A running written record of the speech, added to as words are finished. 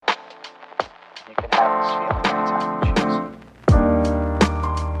You can have this feeling anytime you choose.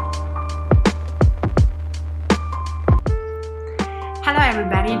 Hello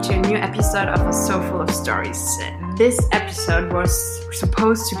everybody to a new episode of A So Full of Stories. This episode was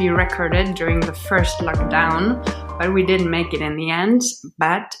supposed to be recorded during the first lockdown, but we didn't make it in the end.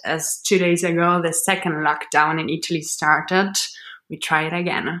 But as 2 days ago the second lockdown in Italy started, we try it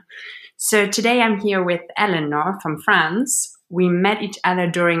again. So today I'm here with Elenor from France. We met each other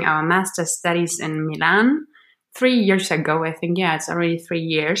during our master's studies in Milan 3 years ago, I think. Yeah, it's already 3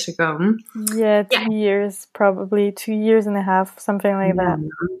 years ago. Yeah, 2 years, probably 2 years and a half, something like that.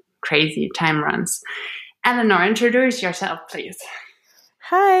 Crazy, time runs. Elenor, introduce yourself, please.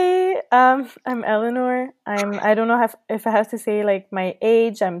 Hi, I'm Elenor. I don't know if I have to say like my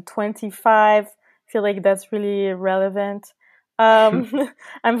age. I'm 25. I feel like that's really relevant. I'm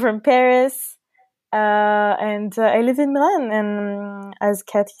from Paris, and I live in Milan. And as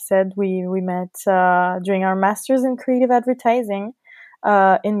Kathy said, we met during our masters in creative advertising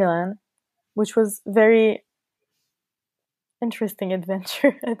in Milan, which was very interesting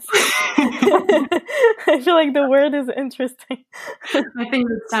adventure. I feel like the word is interesting. I think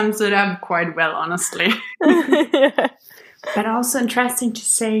that sums it up quite well, honestly. Yeah. But also interesting to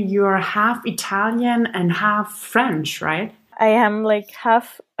say you're half Italian and half French, right? I am like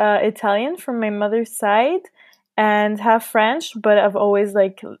half Italian from my mother's side and half French, but I've always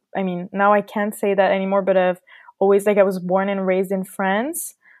now I can't say that anymore, but I've always I was born and raised in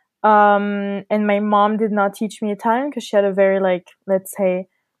France. And my mom did not teach me Italian because she had a very let's say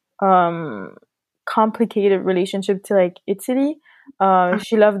complicated relationship to Italy.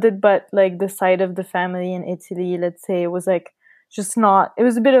 She loved it, but the side of the family in Italy, let's say, it was just not. It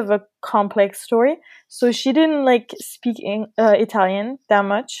was a bit of a complex story, so she didn't speak Italian that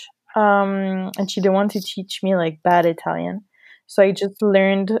much, and she didn't want to teach me bad Italian. So I just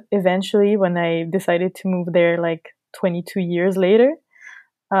learned eventually when I decided to move there 22 years later.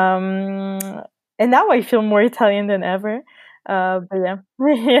 And now I feel more Italian than ever. But yeah,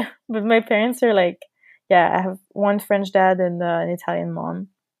 yeah. But my parents are I have one French dad and an Italian mom,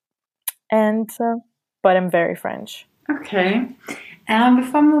 and but I'm very French. Okay.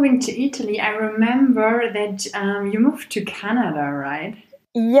 Before moving to Italy, I remember that you moved to Canada, right?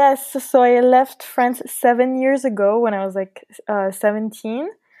 Yes. So I left France 7 years ago when I was 17.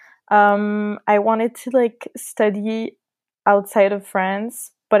 I wanted to study outside of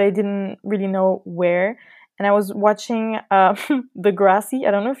France, but I didn't really know where. And I was watching Degrassi.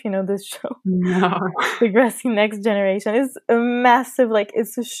 I don't know if you know this show. No. Degrassi Next Generation is a massive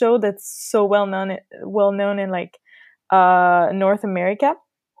it's a show that's so well known in North America.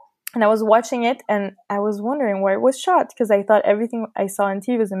 And I was watching it and I was wondering where it was shot because I thought everything I saw on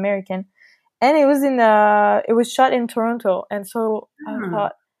TV was American, and it was shot in Toronto. And so I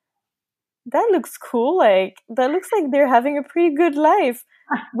thought, that looks cool. That looks like they're having a pretty good life,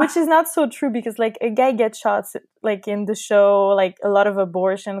 which is not so true because a guy gets shot in the show, a lot of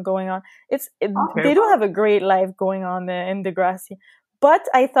abortion going on. They don't have a great life going on in Degrassi. But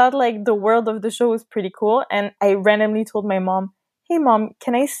I thought the world of the show was pretty cool, and I randomly told my mom, "Hey mom,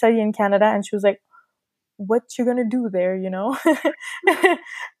 can I study in Canada?" And she was like, "What you gonna do there, you know?"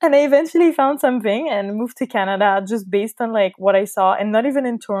 And I eventually found something and moved to Canada just based on what I saw, and not even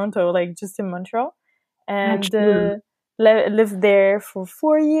in Toronto, just in Montreal, and lived there for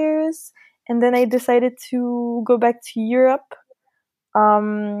 4 years. And then I decided to go back to Europe,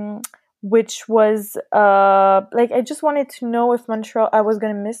 which was I just wanted to know if I was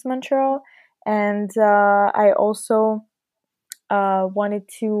gonna miss Montreal, and I also wanted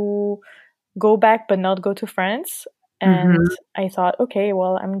to go back but not go to France. And I thought, okay,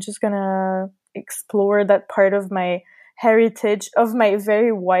 well, I'm just gonna explore that part of my heritage, of my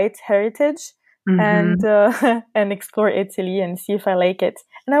very white heritage, and explore Italy and see if I like it.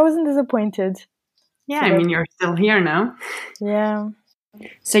 And I wasn't disappointed. Yeah, I mean, you're still here now. Yeah.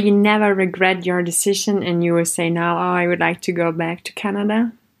 So you never regret your decision and you will say now, oh, I would like to go back to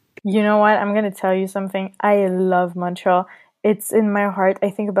Canada? You know what? I'm gonna tell you something. I love Montreal. It's in my heart. I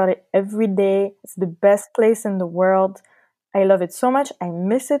think about it every day. It's the best place in the world. I love it so much. I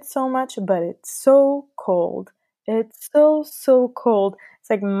miss it so much, but it's so cold. It's so cold.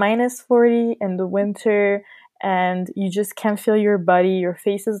 It's minus 40 in the winter, and you just can't feel your body. Your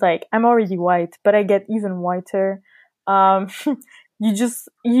face is I'm already white, but I get even whiter. You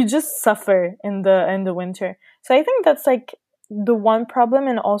just suffer in the winter. So I think that's the one problem,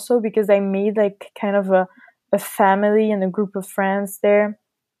 and also because I made kind of a family and a group of friends there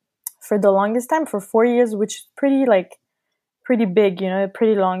for the longest time, for 4 years, which is pretty big,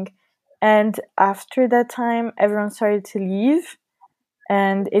 pretty long. And after that time, everyone started to leave,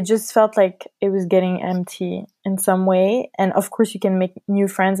 and it just felt like it was getting empty in some way. And of course, you can make new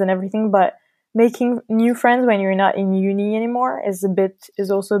friends and everything, but making new friends when you're not in uni anymore is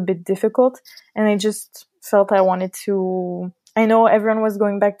also a bit difficult. And I just felt I wanted to. I know everyone was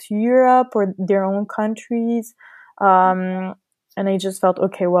going back to Europe or their own countries, and I just felt,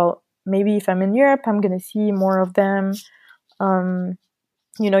 okay, well, maybe if I'm in Europe, I'm gonna see more of them.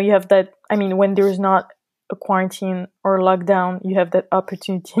 You have that. I mean, when there's not a quarantine or lockdown, you have that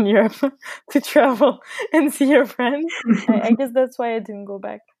opportunity in Europe to travel and see your friends. I guess that's why I didn't go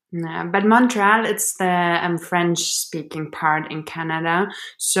back. Yeah, but Montreal, it's the French-speaking part in Canada.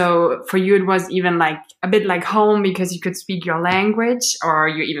 So for you, it was even like a bit like home because you could speak your language, or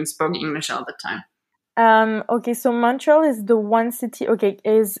you even spoke English all the time. Okay, so Montreal is the one city. Okay,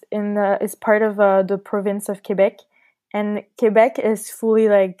 is part of the province of Quebec, and Quebec is fully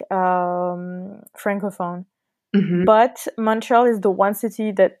like francophone. Mm-hmm. But Montreal is the one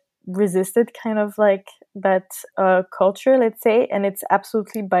city that resisted kind of like that culture, let's say, and it's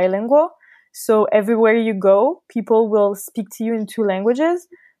absolutely bilingual. So everywhere you go, people will speak to you in two languages.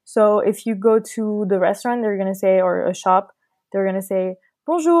 So if you go to the restaurant, they're gonna say, or a shop, they're gonna say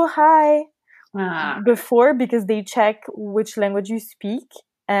bonjour, hi, before, because they check which language you speak.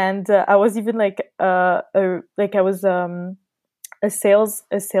 And I was even like I was a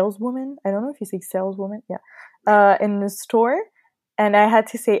saleswoman. I don't know if you say saleswoman. Yeah, in the store. And I had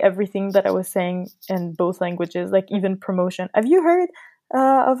to say everything that I was saying in both languages, like even promotion. Have you heard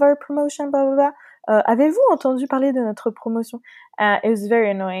of our promotion? Blah, blah, blah. Avez-vous entendu parler de notre promotion? It was very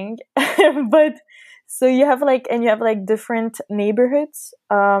annoying. But so you have like different neighborhoods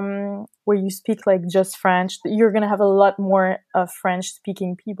where you speak like just French. You're going to have a lot more French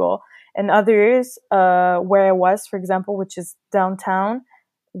speaking people. And others, where I was, for example, which is downtown,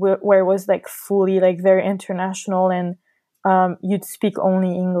 where it was like fully like very international, and you'd speak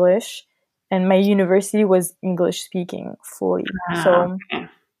only English, and my university was English speaking fully. So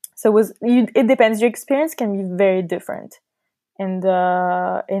it depends. Your experience can be very different. And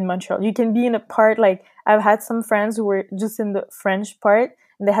in Montreal, you can be in a part, like I've had some friends who were just in the French part,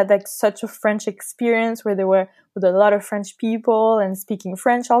 and they had like such a French experience where they were with a lot of French people and speaking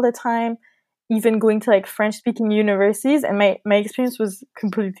French all the time, even going to like French speaking universities. And my experience was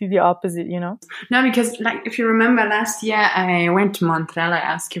completely the opposite, No, because like if you remember last year, I went to Montreal. I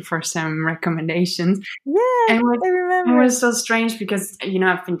asked you for some recommendations. Yeah, I remember. It was so strange because,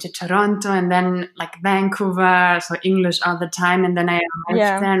 I've been to Toronto and then like Vancouver, so English all the time. And then I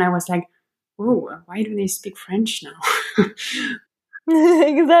arrived there and I was like, oh, why do they speak French now?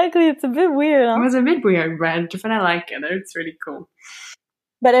 Exactly. It's a bit weird, huh? It was a bit weird, but I like it. It's really cool.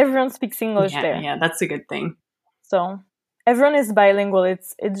 But everyone speaks English there. Yeah, that's a good thing. So everyone is bilingual.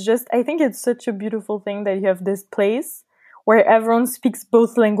 It's just, I think it's such a beautiful thing that you have this place where everyone speaks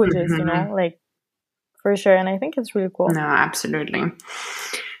both languages, like for sure. And I think it's really cool. No, absolutely.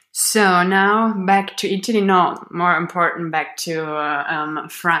 So now back to Italy. No, more important, back to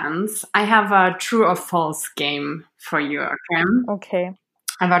France. I have a true or false game for you, okay? Okay.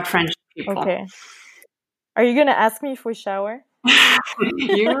 About French people. Okay. Are you going to ask me if we shower? No,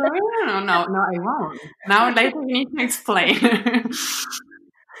 I won't. Now later you need to explain.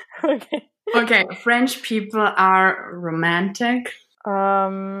 Okay, French people are romantic.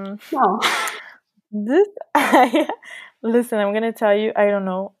 No. This Listen, I'm gonna tell you, I don't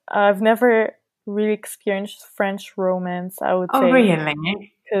know. I've never really experienced French romance, I would say. Oh,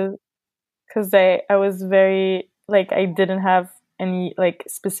 really? Because I was very, like, I didn't have any, like,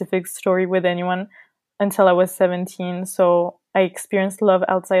 specific story with anyone until I was 17. So I experienced love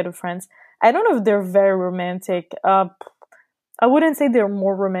outside of France. I don't know if they're very romantic. I wouldn't say they're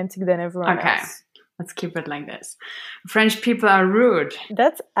more romantic than everyone else. Let's keep it like this. French people are rude.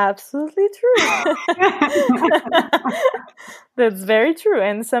 That's absolutely true. That's very true.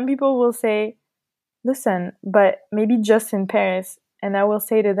 And some people will say, listen, but maybe just in Paris. And I will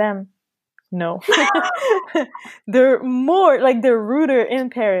say to them, no. They're more, like, they're ruder in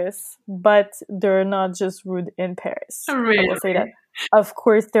Paris, but they're not just rude in Paris. Really? I will say that. Of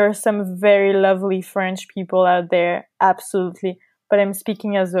course, there are some very lovely French people out there. Absolutely. But I'm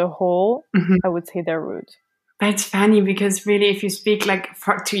speaking as a whole, I would say they're rude. That's funny because really, if you speak like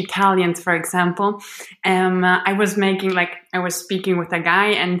to Italians, for example, I was speaking with a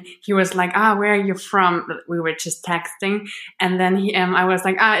guy and he was like, where are you from? We were just texting. And then I was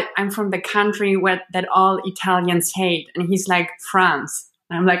like, I'm from the country that all Italians hate. And he's like, France.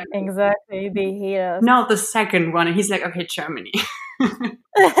 And I'm like, exactly. They hate us. No, the second one. And he's like, okay, Germany.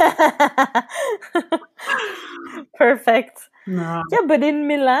 Perfect. No. Yeah, but in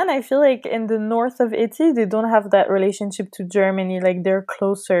Milan, I feel like in the north of Italy, they don't have that relationship to Germany. Like they're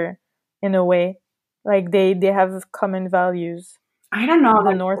closer in a way. Like they have common values. I don't know.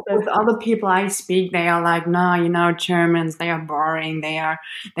 The Like north of with all the people I speak, they are like, no, Germans, they are boring. They are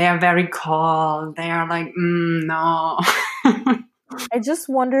very cold. They are like, no. I just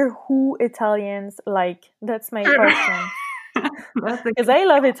wonder who Italians like. That's my question. That's the- Because I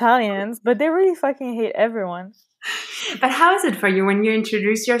love Italians, but they really fucking hate everyone. But how is it for you when you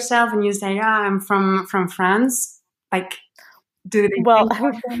introduce yourself and you say, "Yeah, I'm from France"? Like, do they Well,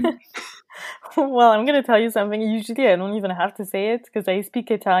 think something? well, I'm gonna tell you something. Usually, I don't even have to say it because I speak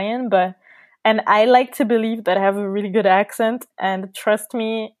Italian, and I like to believe that I have a really good accent. And trust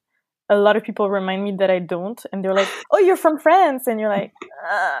me, a lot of people remind me that I don't, and they're like, "Oh, you're from France," and you're like,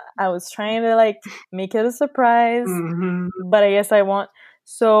 "I was trying to like make it a surprise, Mhm. but I guess I won't."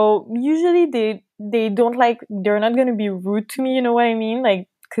 So usually they don't like they're not gonna be rude to me. You know what I mean? Like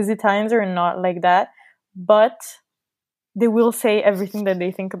because Italians are not like that, but they will say everything that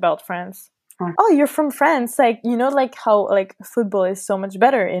they think about France. Okay. Oh, you're from France. Like, you know, like how like football is so much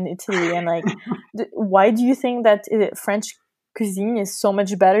better in Italy. And like, why do you think that French cuisine is so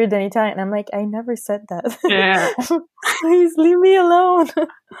much better than Italian? And I'm like, I never said that. Yeah. Please leave me alone.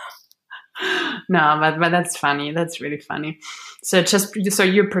 No, but that's funny. That's really funny. So so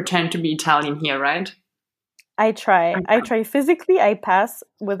you pretend to be Italian here, right? I try. Okay. I try physically. I pass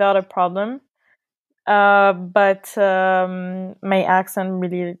without a problem. But my accent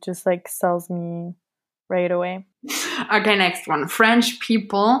really just like sells me right away. Okay, next one. French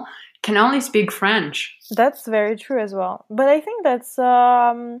people can only speak French. That's very true as well. But I think that's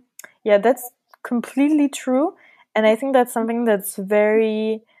yeah, that's completely true. And I think that's something that's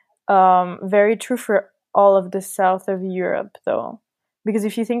very true for all of the south of Europe though. Because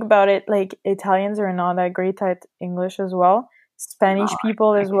if you think about it, like Italians are not that great at English as well. Spanish Oh,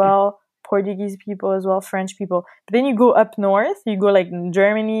 people as okay. well, Portuguese people as well, French people. But then you go up north, you go like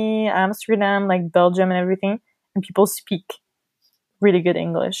Germany, Amsterdam, like Belgium and everything, and people speak really good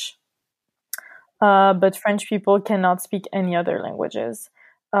English. But French people cannot speak any other languages.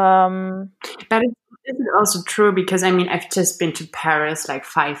 But is it also true? Because I mean, I've just been to Paris like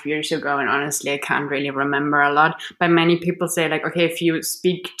 5 years ago, and honestly, I can't really remember a lot. But many people say like, okay, if you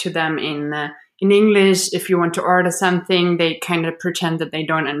speak to them in English, if you want to order something, they kind of pretend that they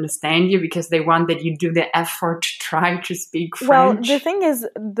don't understand you because they want that you do the effort to try to speak Well, French. the thing is,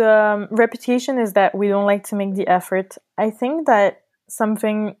 the reputation is that we don't like to make the effort. I think that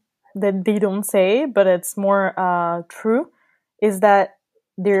something that they don't say, but it's more true, is that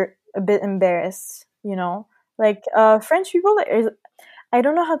they're a bit embarrassed, you know? Like, French people, I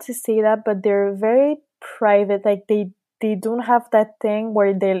don't know how to say that, but they're very private. Like, they don't have that thing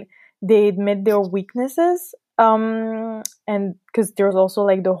where they admit their weaknesses. And because there's also,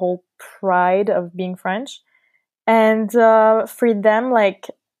 like, the whole pride of being French. And for them, like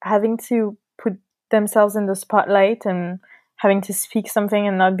having to put themselves in the spotlight and having to speak something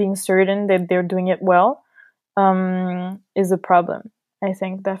and not being certain that they're doing it well is a problem. I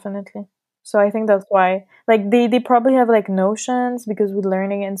think definitely. So I think that's why, like, they probably have like notions because we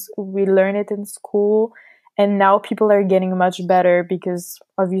learn it in school, and now people are getting much better because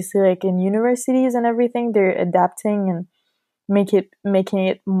obviously, like in universities and everything, they're adapting and making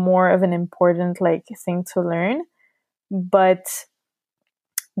it more of an important like thing to learn. But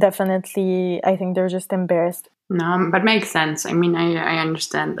definitely, I think they're just embarrassed. No, but makes sense. I mean, I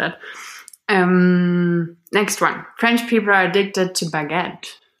understand that. Next one. French people are addicted to baguette.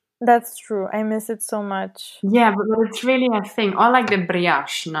 That's true. I miss it so much. Yeah, but it's really a thing. Or like the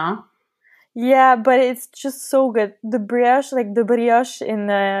brioche, no? Yeah, but it's just so good. The brioche in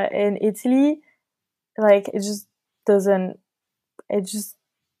Italy, like it just doesn't. It just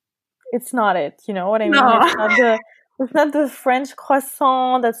it's not it. You know what I mean? No. It's not the French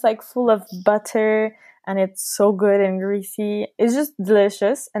croissant that's like full of butter and it's so good and greasy. It's just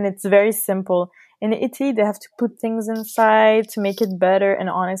delicious and it's very simple. In Italy, they have to put things inside to make it better. And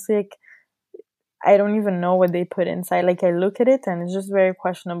honestly, like, I don't even know what they put inside. Like I look at it and it's just very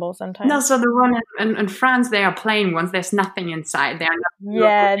questionable sometimes. No, so the one in France, they are plain ones. There's nothing inside. They are not.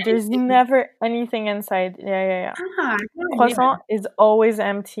 Yeah, there's never anything inside. Yeah. Ah, Croissant is always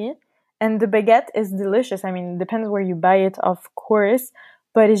empty. And the baguette is delicious. I mean, it depends where you buy it, of course,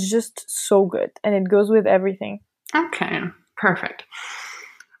 but it's just so good and it goes with everything. Okay, perfect.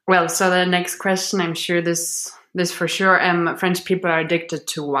 Well, so the next question, I'm sure this for sure. French people are addicted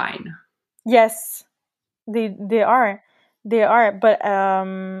to wine. Yes, they are. They are, but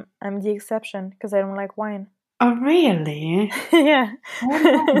I'm the exception because I don't like wine. Oh, really? Yeah.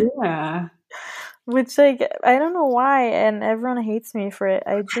 Oh, yeah. which like I don't know why, and everyone hates me for it.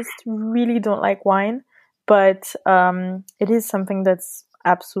 I just really don't like wine, but it is something that's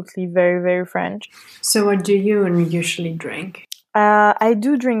absolutely very, very French. So what do you usually drink? I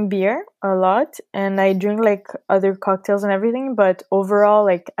do drink beer a lot, and I drink like other cocktails and everything, but overall,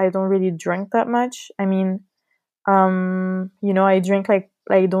 like I don't really drink that much. I mean, I drink like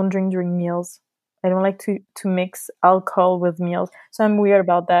I don't drink during meals. I don't like to mix alcohol with meals, so I'm weird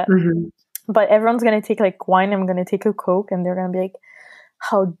about that. Mm-hmm. But everyone's gonna take like wine. I'm gonna take a Coke, and they're gonna be like,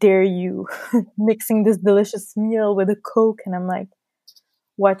 "How dare you mixing this delicious meal with a Coke?" And I'm like,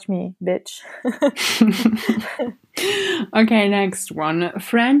 "Watch me, bitch." Okay, next one.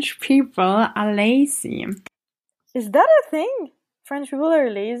 French people are lazy. Is that a thing? French people are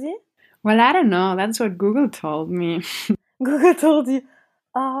lazy? Well, I don't know. That's what Google told me. Google told you.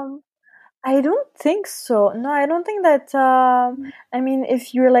 Um, I don't think so. No, I don't think that. I mean,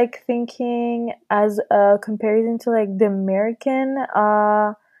 if you're like thinking as a comparison to like the American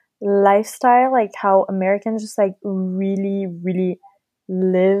lifestyle, like how Americans just like really, really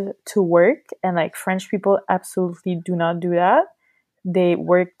live to work, and like French people absolutely do not do that. They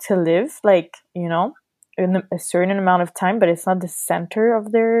work to live, like in a certain amount of time, but it's not the center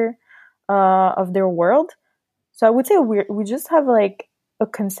of their world. So I would say we just have like a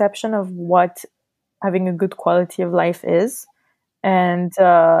conception of what having a good quality of life is, and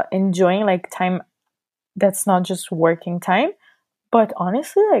enjoying like time that's not just working time. But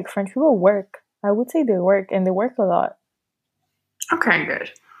honestly, like French people work. I would say they work, and they work a lot. Okay,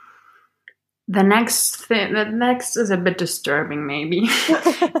 good. The next is a bit disturbing, maybe.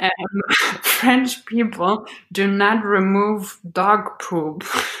 French people do not remove dog poop.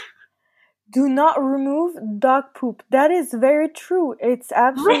 Do not remove dog poop. That is very true. It's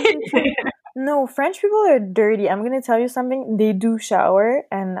absolutely true. No, French people are dirty. I'm gonna tell you something. They do shower,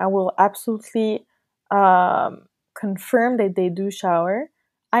 and I will absolutely confirm that they do shower.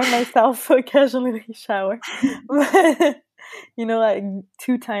 I myself occasionally shower, but like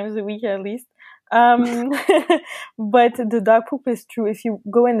 2 times a week at least. Um, but the dog poop is true. If you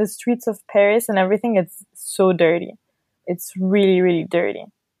go in the streets of Paris and everything, it's so dirty. It's really, really dirty.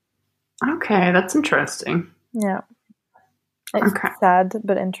 Okay, that's interesting. Yeah, it's Okay. sad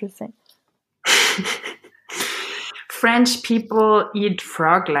but interesting. French people eat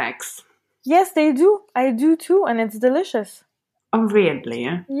frog legs. Yes, they do. I do too, and it's delicious. Oh, really?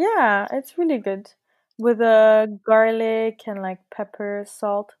 Yeah, it's really good with garlic and like pepper,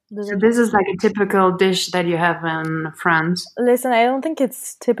 salt. So Delicious. this is like a typical dish that you have in France. Listen, I don't think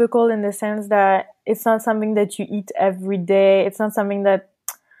it's typical in the sense that it's not something that you eat every day. It's not something that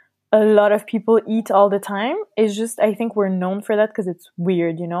a lot of people eat all the time. It's just I think we're known for that because it's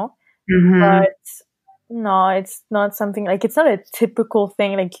weird, Mm-hmm. But no, it's not something like it's not a typical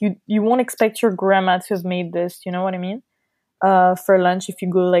thing. Like you won't expect your grandma to have made this. You know what I mean? For lunch, if you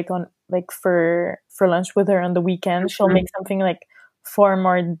go like on like for lunch with her on the weekend, she'll make something like far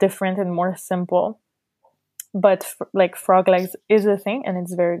more different and more simple. But like frog legs is a thing, and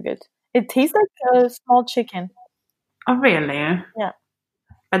it's very good. It tastes like a small chicken. Oh, really? Yeah.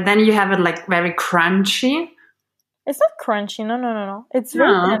 But then you have it like very crunchy. It's not crunchy. No, no, no, no. It's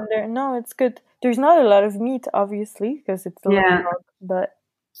very No. tender. No, it's good. There's not a lot of meat, obviously, because it's a little frog. But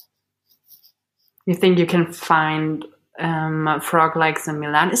you think you can find frog legs in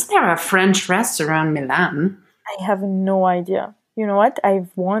Milan? Is there a French restaurant in Milan? I have no idea. You know what?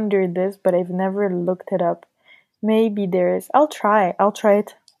 I've wondered this, but I've never looked it up. Maybe there is. I'll try. I'll try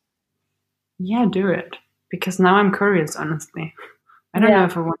it. Yeah, do it. Because now I'm curious, honestly. I don't know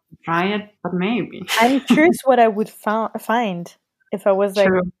if I want to try it, but maybe. I'm curious what I would find if I was like,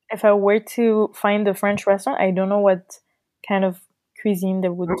 if I were to find a French restaurant. I don't know what kind of cuisine they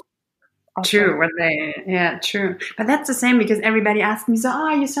would offer. True. But that's the same because everybody asks me, so,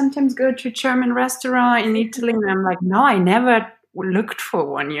 you sometimes go to a German restaurant in Italy? And I'm like, no, I never looked for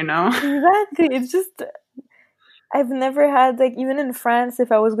one, Exactly. It's just, I've never had, like, even in France,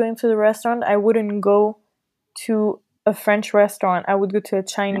 if I was going to the restaurant, I wouldn't go to a French restaurant. I would go to a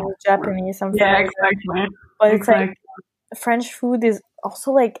Chinese, Japanese, something like that. But it's like, French food is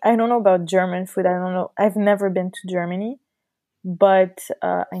also like, I don't know about German food. I don't know. I've never been to Germany, but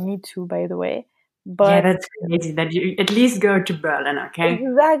I need to, by the way. But yeah, that's crazy that you at least go to Berlin, okay?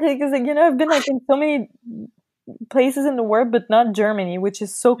 Exactly, because like, I've been like in so many places in the world, but not Germany, which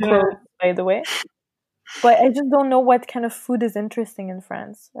is so close, by the way. But I just don't know what kind of food is interesting in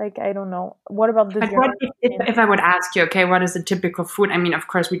France. Like, I don't know. What about the German if I would ask you, okay, what is the typical food? I mean, of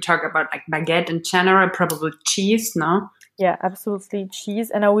course, we talk about like baguette in general, probably cheese, no? Yeah, absolutely cheese.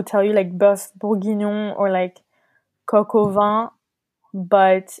 And I would tell you like bœuf bourguignon or like coq au vin.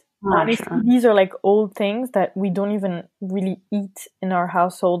 But Honestly, sure. these are like old things that we don't even really eat in our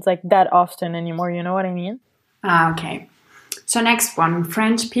households like that often anymore. You know what I mean? Okay. So next one,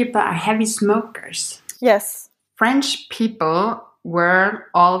 French people are heavy smokers. Yes. French people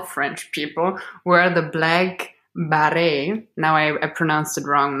all French people wear the black beret. Now I pronounced it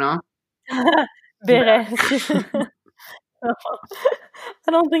wrong, no? Beret. I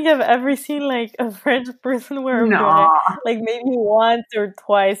don't think I've ever seen like a French person wear a beret. No, Like maybe once or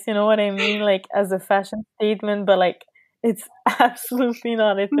twice, you know what I mean? Like as a fashion statement, but like it's absolutely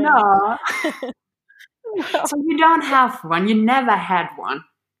not a thing. no. No. So you don't have one. You never had one.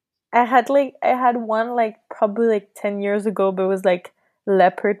 I had one like probably like 10 years ago, but it was like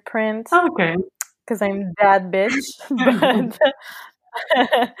leopard print Okay. because I'm that bitch. But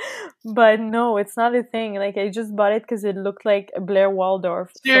but no, it's not a thing. Like I just bought it because it looked like Blair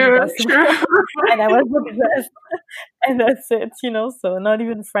Waldorf, some Sure, costume, sure. and I was obsessed. And that's it, you know. So not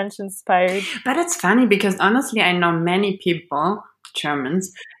even French inspired. But it's funny because honestly, I know many people,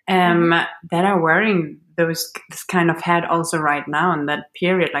 Germans, Mhm. that are wearing this kind of hat also right now in that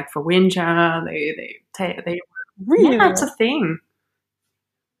period, like for winter. They yeah, Really? it's a thing.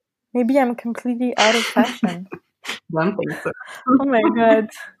 Maybe I'm completely out of fashion. Don't think so. Oh my god.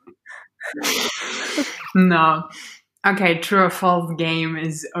 No. Okay, true or false game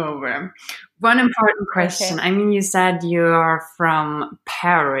is over. One important question. Okay. I mean, you said you're from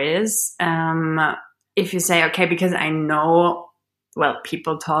Paris. If you say, okay, because I know, well,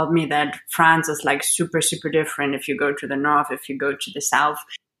 people told me that France is like super, super different if you go to the north, if you go to the south.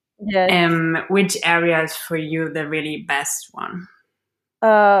 Yes. Which area is for you the really best one?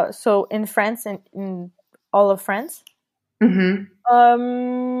 So in France and in all of France. Mm-hmm.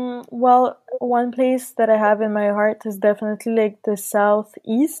 Well, one place that I have in my heart is definitely like the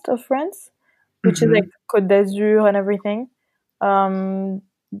southeast of France, which is like Mm-hmm. Côte d'Azur and everything. Um,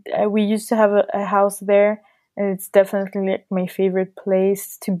 we used to have a house there, and it's definitely like my favorite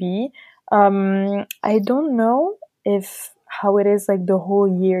place to be. I don't know if how it is like the whole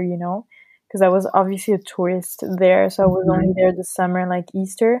year, you know, because I was obviously a tourist there, so I was only there the summer and like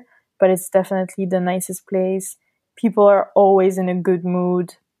Easter. But it's definitely the nicest place. People are always in a good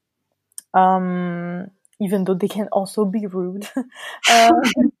mood, even though they can also be rude. uh,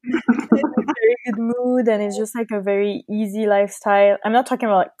 in a very good mood, and it's just like a very easy lifestyle. I'm not talking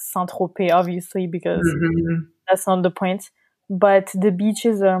about like Saint Tropez, obviously, because Mm-hmm. that's not the point. But the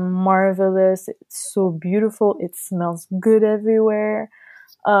beaches are marvelous. It's so beautiful. It smells good everywhere.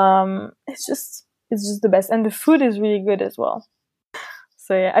 It's just the best, and the food is really good as well.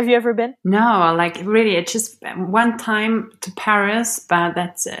 So yeah, have you ever been? No, like really, it's just one time to Paris, but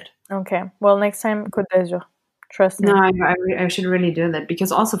that's it. Okay. Well, next time Côte d'Azur. Trust No, me. I should really do that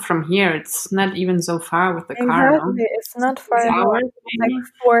because also from here, it's not even so far with the car, no? Exactly. It's not far 6 at all. hours, It's like maybe?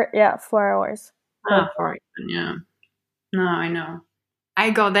 4 hours. But Ah, 4 even, yeah. No, I know. I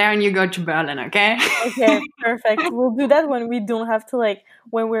go there and you go to Berlin, okay? okay, perfect. We'll do that when we don't have to like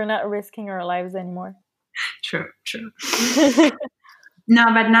when we're not risking our lives anymore. True, true. No,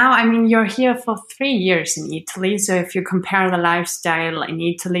 but now, I mean, you're here for 3 years in Italy. So if you compare the lifestyle in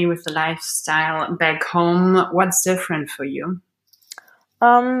Italy with the lifestyle back home, what's different for you?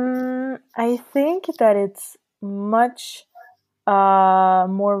 I think that it's much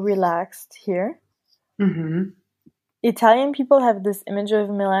more relaxed here. Mm-hmm. Italian people have this image of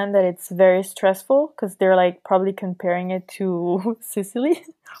Milan that it's very stressful because they're like probably comparing it to Sicily,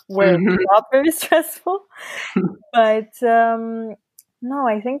 where it's Mm-hmm. not very stressful. But no,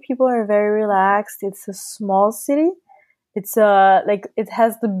 I think people are very relaxed. It's a small city. It's like it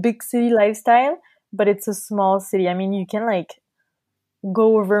has the big city lifestyle, but it's a small city. I mean, you can like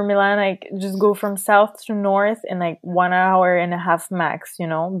go over Milan, like just go from south to north in like 1 hour and a half max, you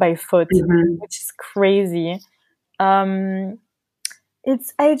know, by foot, Mm-hmm. which is crazy. Um,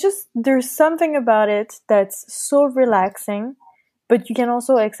 it's I just there's something about it that's so relaxing, but you can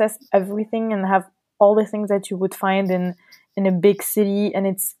also access everything and have all the things that you would find in a big city, and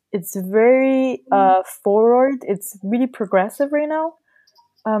it's very forward. It's really progressive right now.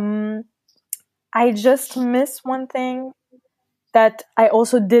 Um, I just miss one thing that I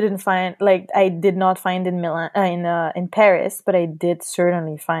also didn't find, like I did not find in Milan, in Paris, but I did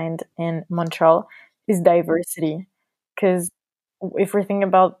certainly find in Montreal, is diversity. Because if we're thinking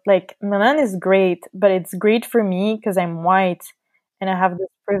about like Milan is great, but it's great for me because I'm white and I have this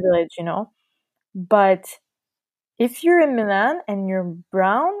privilege, you know. But if you're in Milan and you're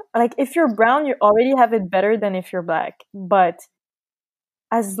brown, like if you're brown, you already have it better than if you're black. But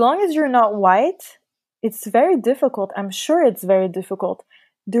as long as you're not white, it's very difficult. I'm sure it's very difficult.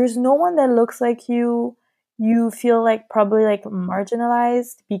 There's no one that looks like you. you feel like probably like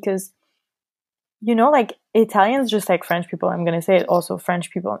marginalized because, you know, like Italians, just like French people, I'm going to say it also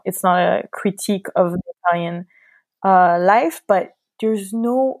French people. It's not a critique of the Italian life, but there's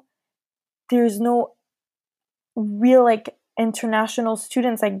no real like international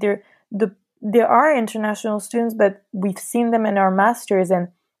students. Like there are international students, but we've seen them in our masters and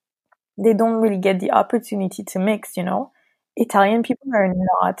they don't really get the opportunity to mix, you know. Italian people are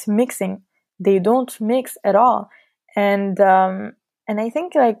not mixing. They don't mix at all. And I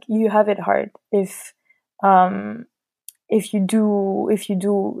think like you have it hard um if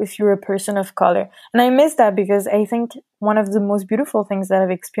you're a person of color. And I miss that because I think one of the most beautiful things that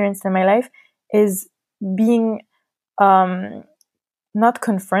I've experienced in my life is being um not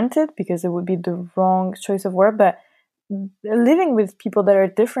confronted, because it would be the wrong choice of word, but living with people that are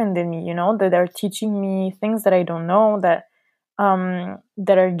different than me, you know, that are teaching me things that I don't know, that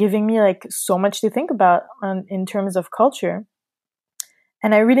are giving me like so much to think about in terms of culture.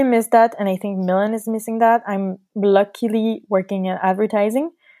 And I really miss that. And I think Milan is missing that. I'm luckily working in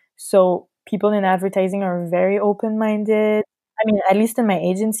advertising. So people in advertising are very open minded. I mean, at least in my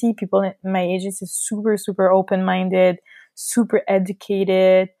agency, people in my agency is super, super open minded, super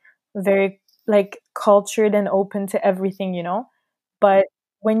educated, very like cultured and open to everything, you know? But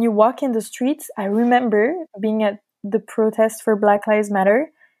when you walk in the streets, I remember being at the protest for Black Lives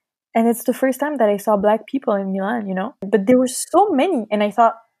Matter, and it's the first time that I saw Black people in Milan, you know? But there were so many, and I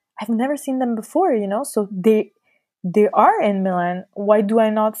thought, I've never seen them before, you know? So they are in Milan. Why do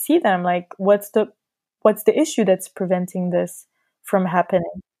I not see them? Like, what's the issue that's preventing this from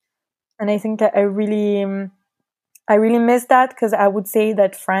happening? And I think that I really miss that, because I would say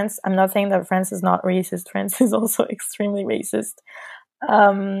that France, I'm not saying that France is not racist. France is also extremely racist.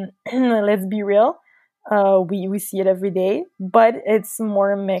 Let's be real. We see it every day, but it's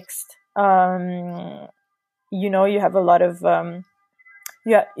more mixed. You know, you have a lot of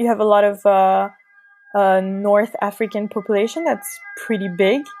you have a lot of North African population that's pretty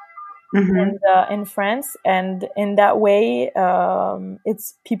big, Mm-hmm. and in France, and in that way,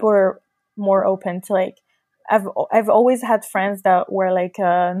 it's people are more open to like. I've always had friends that were like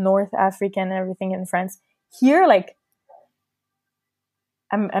North African and everything in France. Here, like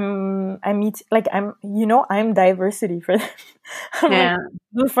I meet like I'm, you know, I'm diversity for them. I'm like Yeah.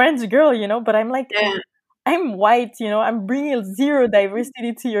 the French girl, you know, but I'm like Yeah. I'm white, you know, I'm bringing zero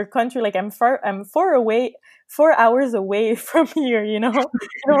diversity to your country. Like I'm far away, 4 hours away from here, you know,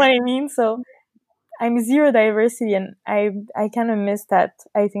 you know what I mean? So I'm zero diversity, and I kind of miss that.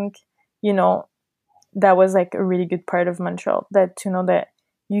 I think, you know, that was like a really good part of Montreal, that to know that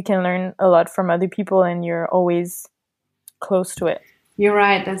you can learn a lot from other people and you're always close to it. You're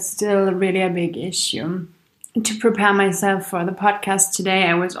right. That's still really a big issue. To prepare myself for the podcast today,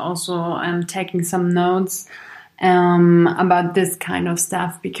 I was also taking some notes about this kind of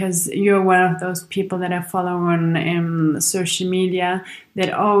stuff, because you're one of those people that I follow on social media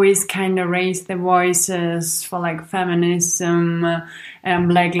that always kind of raise their voices for like feminism,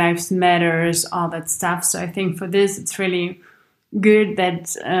 Black Lives Matters, all that stuff. So I think for this, it's really good that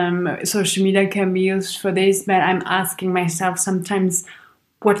social media can be used for this, but I'm asking myself sometimes,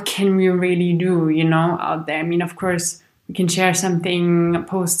 what can we really do, you know, out there? I mean, of course, we can share something,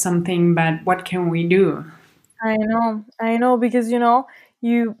 post something, but what can we do? I know, because you know,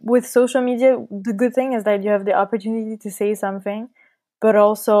 you with social media, the good thing is that you have the opportunity to say something, but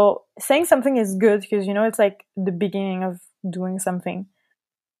also saying something is good because you know it's like the beginning of doing something,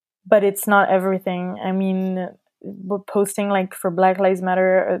 but it's not everything. I mean, posting like for Black Lives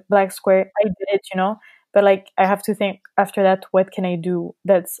Matter, Black Square, I did it, you know, but like I have to think after that, what can I do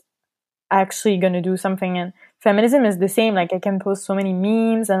that's actually gonna do something? And feminism is the same. Like I can post so many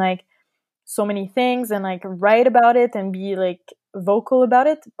memes and like so many things and like write about it and be like vocal about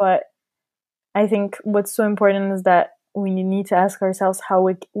it, but I think what's so important is that we need to ask ourselves how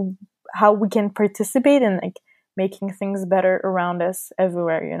we can participate in like making things better around us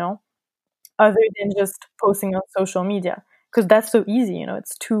everywhere, you know, other than just posting on social media, because that's so easy, you know,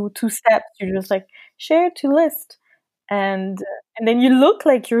 it's two steps. You just like share to list, and and then you look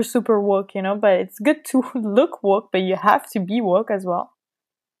like you're super woke, you know, but it's good to look woke, but you have to be woke as well.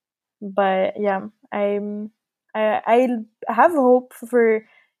 But yeah, I have hope for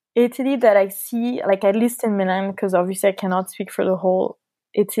Italy, that I see, like at least in Milan, because obviously I cannot speak for the whole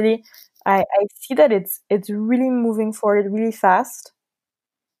Italy. I see that it's really moving forward really fast,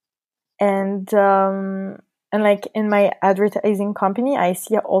 and like in my advertising company, I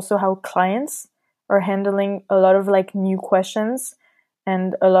see also how clients are handling a lot of like new questions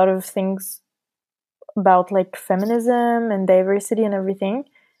and a lot of things about like feminism and diversity and everything.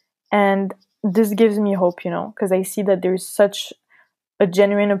 And this gives me hope, you know, because I see that there's such a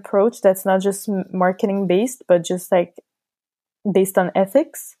genuine approach that's not just marketing based, but just like based on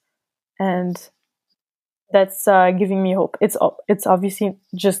ethics, and that's giving me hope. It's obviously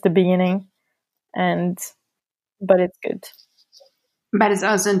just the beginning, and but it's good. But it's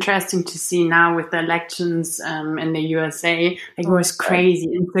also interesting to see now with the elections in the USA, like it was crazy.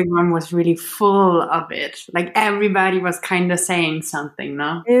 Instagram was really full of it. Like everybody was kind of saying something,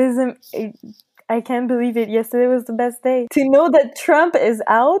 no? I can't believe it. Yesterday was the best day. To know that Trump is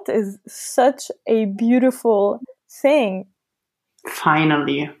out is such a beautiful thing.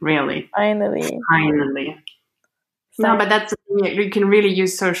 Finally, really. Finally. No, but that's the thing. You can really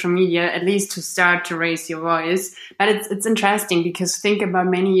use social media at least to start to raise your voice. But it's interesting because think about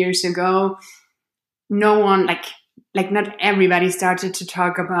many years ago, no one like not everybody started to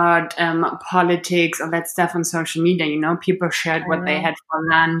talk about politics or that stuff on social media. You know, people shared what they had for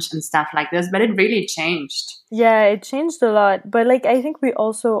lunch and stuff like this. But it really changed. Yeah, it changed a lot. But like I think we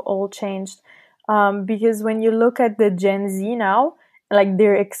also all changed because when you look at the Gen Z now, like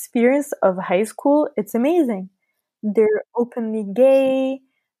their experience of high school, it's amazing. They're openly gay.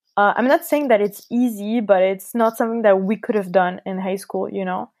 I'm not saying that it's easy, but it's not something that we could have done in high school, you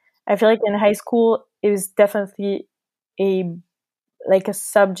know? I feel like in high school, it was definitely a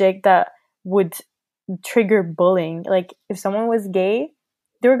subject that would trigger bullying. Like if someone was gay,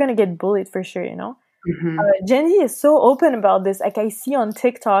 they were going to get bullied for sure, you know? Mm-hmm. Gen Z is so open about this. Like I see on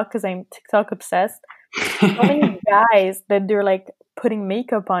TikTok, because I'm TikTok obsessed, so many guys that they're like putting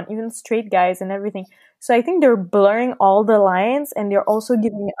makeup on, even straight guys and everything. So I think they're blurring all the lines, and they're also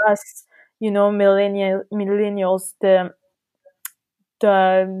giving us, you know, millennials the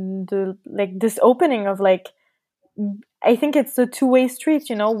like this opening of like, I think it's a two-way street,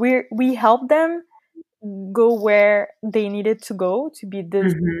 you know. We help them go where they needed to go to be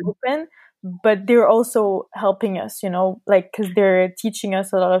this open, but they're also helping us, you know, like because they're teaching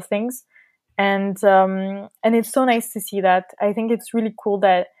us a lot of things, and it's so nice to see that. I think it's really cool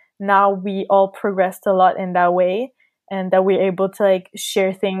that now we all progressed a lot in that way, and that we're able to like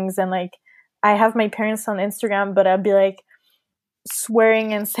share things. And like I have my parents on Instagram, but I'd be like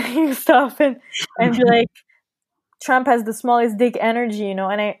swearing and saying stuff and be like, Trump has the smallest dick energy, you know,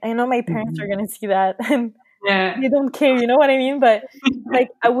 and I know my parents are gonna see that and they don't care, you know what I mean? But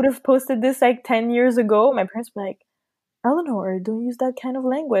like I would have posted this like 10 years ago, my parents were like, Elenor, don't use that kind of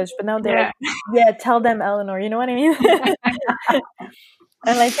language. But now they're like, yeah, tell them, Elenor, you know what I mean?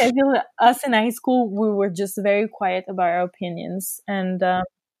 And like I feel us in high school, we were just very quiet about our opinions, and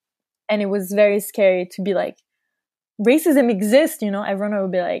it was very scary to be like, racism exists, you know. Everyone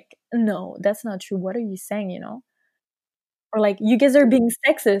would be like, no, that's not true. What are you saying, you know? Or like, you guys are being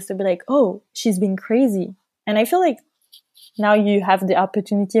sexist. They'd be like, oh, she's being crazy. And I feel like now you have the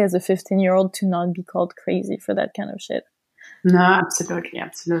opportunity as a 15-year-old to not be called crazy for that kind of shit. No,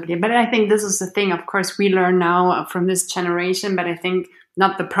 absolutely. But I think this is the thing. Of course, we learn now from this generation, but I think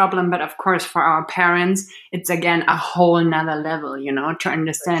not the problem, but of course for our parents, it's again a whole nother level, you know, to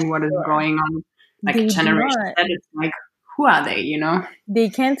understand what is going on. Like a generation that it's like, who are they, you know? They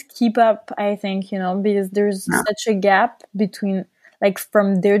can't keep up, I think, you know, because there's such a gap between, like,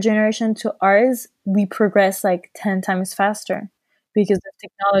 from their generation to ours, we progress like 10 times faster because of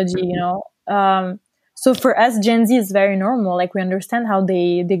technology, you know. So for us, Gen Z is very normal. Like, we understand how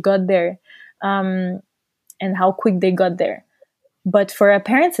they got there, and how quick they got there. But for our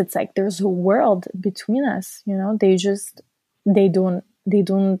parents, it's like there's a world between us, you know. They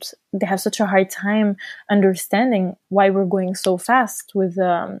have such a hard time understanding why we're going so fast with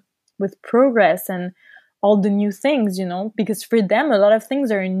progress and all the new things, you know, because for them a lot of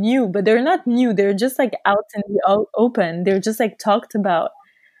things are new, but they're not new. They're just like out in the open. They're just like talked about.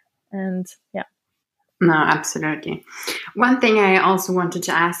 And yeah. No, absolutely. One thing I also wanted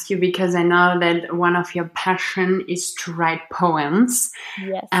to ask you, because I know that one of your passion is to write poems.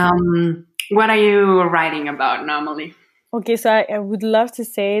 Yes. What are you writing about normally? Okay, so I would love to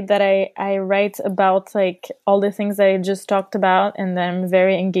say that I write about like all the things that I just talked about, and that I'm a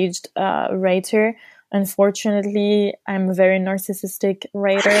very engaged writer. Unfortunately, I'm a very narcissistic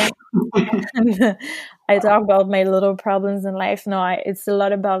writer. And I talk about my little problems in life. No, it's a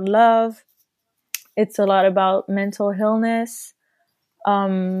lot about love. It's a lot about mental illness.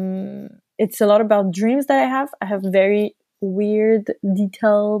 It's a lot about dreams that I have. I have very weird,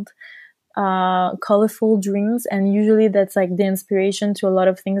 detailed, colorful dreams, and usually that's like the inspiration to a lot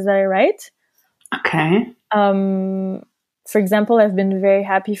of things that I write. Okay. For example, I've been very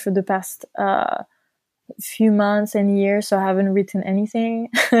happy for the past few months and years, so I haven't written anything.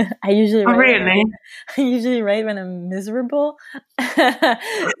 I usually Oh, write really? I usually write when I'm miserable.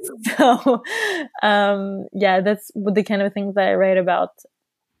 So yeah, that's the kind of things that I write about.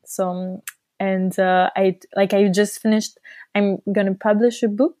 So and I just finished. I'm gonna publish a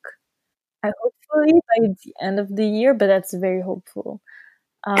book. I hopefully by the end of the year, but that's very hopeful.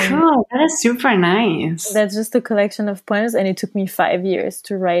 Cool. That is super nice. That's just a collection of poems, and it took me 5 years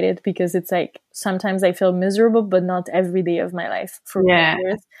to write it because it's like sometimes I feel miserable, but not every day of my life for Yeah. 5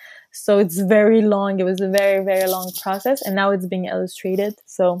 years. So it's very long. It was a very, very long process, and now it's being illustrated.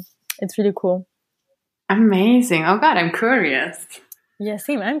 So it's really cool. Amazing. Oh God, I'm curious. Yeah,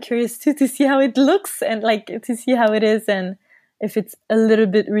 same. I'm curious too to see how it looks and like to see how it is and if it's a little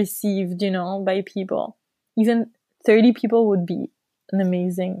bit received, by people. Even 30 people would be an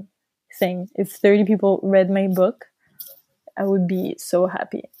amazing thing. If 30 people read my book, I would be so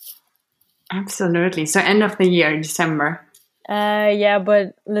happy. Absolutely. So end of the year, December. Yeah,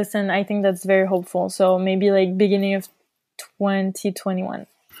 but listen, I think that's very hopeful. So maybe like beginning of 2021.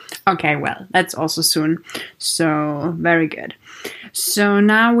 Okay, well, that's also soon. So very good. So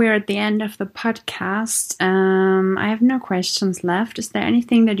now we're at the end of the podcast. I have no questions left. Is there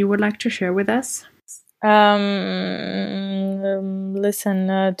anything that you would like to share with us? Listen,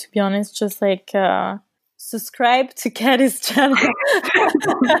 to be honest, just like subscribe to Caddy's channel.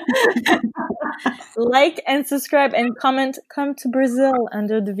 Like and subscribe and comment. Come to Brazil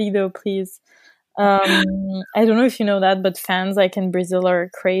under the video, please. I don't know if you know that, but fans like in Brazil are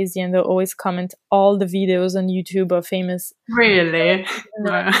crazy and they'll always comment all the videos on YouTube of famous. Really?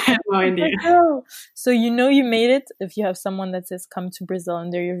 No, I have no idea. So you made it if you have someone that says come to Brazil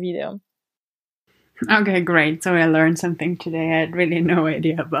under your video. Okay, great. So I learned something today. I had really no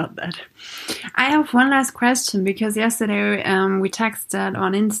idea about that. I have one last question because yesterday we texted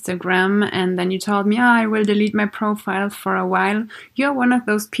on Instagram and then you told me, I will delete my profile for a while. You're one of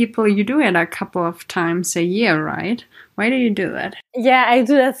those people, you do it a couple of times a year, right? Why do you do that? Yeah, I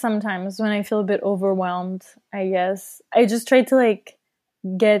do that sometimes when I feel a bit overwhelmed, I guess. I just try to like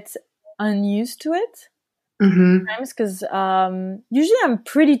get unused to it. Sometimes because usually I'm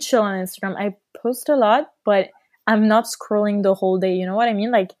pretty chill on Instagram. I post a lot, but I'm not scrolling the whole day. You know what I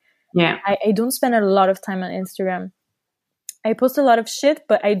mean? Like, yeah, I don't spend a lot of time on Instagram. I post a lot of shit,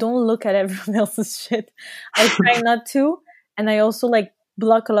 but I don't look at everyone else's shit. I try not to, and I also like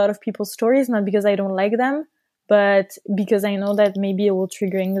block a lot of people's stories, not because I don't like them, but because I know that maybe it will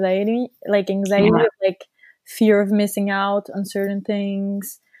trigger anxiety, of like fear of missing out on certain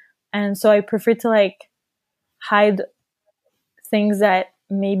things, and so I prefer to like hide things that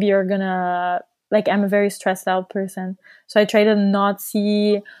maybe are gonna like I'm a very stressed out person, so I try to not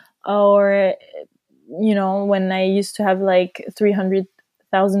see, or when I used to have like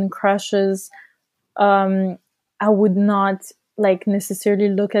 300,000 crushes, I would not like necessarily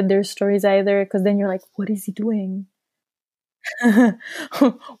look at their stories either, because then you're like, what is he doing?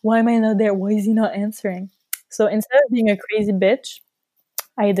 Why am I not there? Why is he not answering? So instead of being a crazy bitch,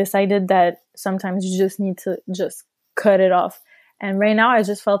 I decided that sometimes you just need to just cut it off. And right now I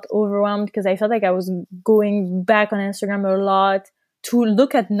just felt overwhelmed because I felt like I was going back on Instagram a lot to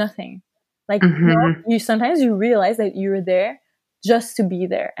look at nothing. Like, you sometimes you realize that you're there just to be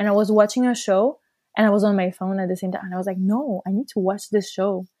there. And I was watching a show and I was on my phone at the same time. And I was like, no, I need to watch this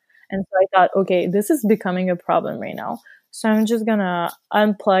show. And so I thought, okay, this is becoming a problem right now. So I'm just gonna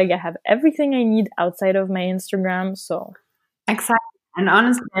unplug. I have everything I need outside of my Instagram. So exactly. And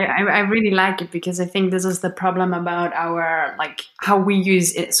honestly, I really like it because I think this is the problem about our, like, how we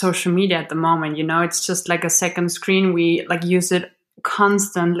use social media at the moment. It's just like a second screen. We like use it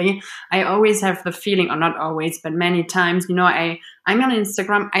constantly. I always have the feeling, or not always, but many times, I'm on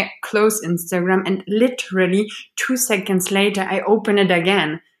Instagram, I close Instagram and literally 2 seconds later, I open it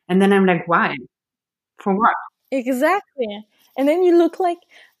again. And then I'm like, why? For what? Exactly. And then you look like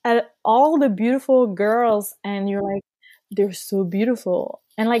at all the beautiful girls and you're like, they're so beautiful.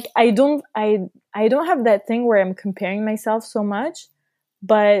 And like I don't have that thing where I'm comparing myself so much,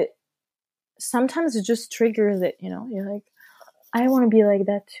 but sometimes it just triggers it, You're like, I want to be like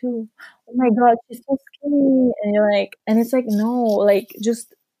that too. Oh my god, she's so skinny. And you're like, and it's like, no, like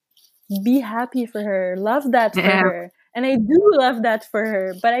just be happy for her. Love that for her. And I do love that for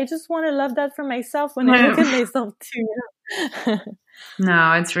her, but I just want to love that for myself when I look at myself too.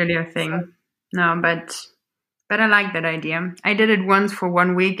 No, it's really a thing. No, but I like that idea. I did it once for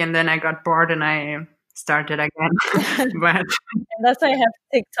 1 week and then I got bored and I started again. But and that's why I have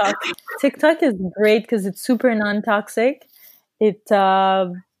TikTok. TikTok is great because it's super non-toxic. It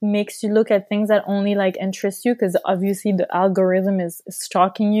makes you look at things that only like interest you, because obviously the algorithm is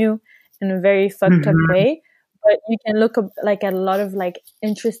stalking you in a very fucked up Mhm. way, but you can look up like at a lot of like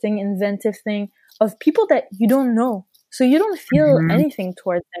interesting, inventive thing of people that you don't know, so you don't feel Mhm. anything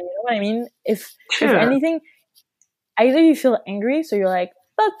towards them. You know what I mean? If Sure. anything, either you feel angry, so you're like,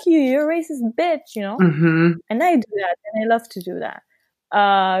 "Fuck you, you're a racist bitch," you know. Mhm. And I do that, and I love to do that,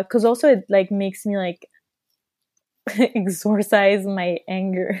 because also it like makes me like exorcise my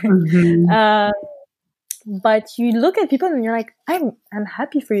anger. Mhm. But you look at people and you're like, I'm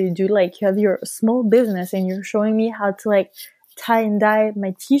happy for you, dude. Like, you have your small business and you're showing me how to like tie and dye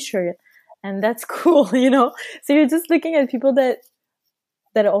my t-shirt, and that's cool, you know. So you're just looking at people that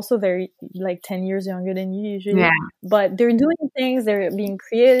are also very like 10 years younger than you usually, Yeah. but they're doing things, they're being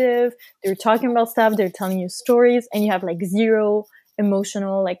creative, they're talking about stuff, they're telling you stories, and you have like zero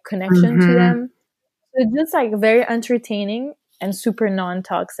emotional like connection to Mhm. them. So it's just like very entertaining and super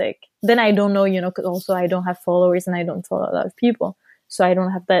non-toxic. Then I don't know, you know, because also I don't have followers and I don't follow a lot of people, so I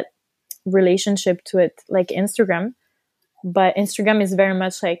don't have that relationship to it like Instagram. But Instagram is very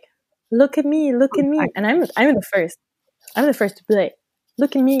much like, look at me, and I'm the first. I'm the first to be like,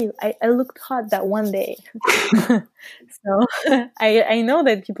 look at me, I looked hot that one day. So I know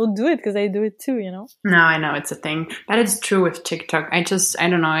that people do it because I do it too, you know. No, I know it's a thing, but it's true with TikTok. I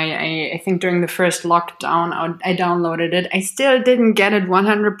don't know. I think during the first lockdown, I downloaded it. I still didn't get it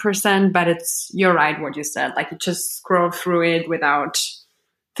 100%, but you're right what you said. Like, you just scroll through it without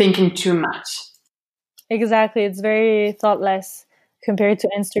thinking too much. Exactly. It's very thoughtless compared to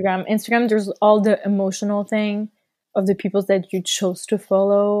Instagram. Instagram, there's all the emotional thing of the people that you chose to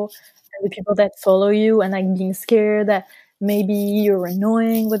follow and the people that follow you, and like being scared that maybe you're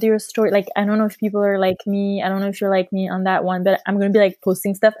annoying with your story. Like, I don't know if people are like me. I don't know if you're like me on that one, but I'm going to be like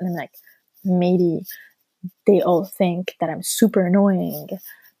posting stuff and I'm like, maybe they all think that I'm super annoying,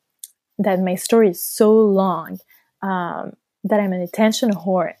 that my story is so long, that I'm an attention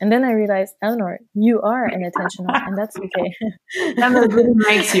whore. And then I realized, Elenor, you are an attention whore, and that's okay. And it really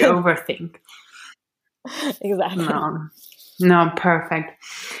makes you overthink. Exactly. No, perfect.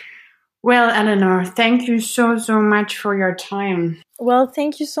 Well, Elenor, thank you so much for your time. Well,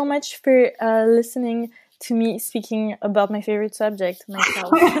 thank you so much for listening to me speaking about my favorite subject,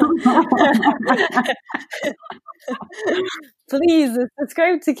 myself. Please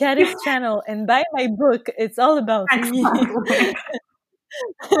subscribe to Cadix channel and buy my book. It's all about me.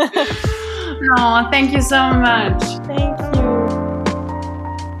 No, thank you so much. Thank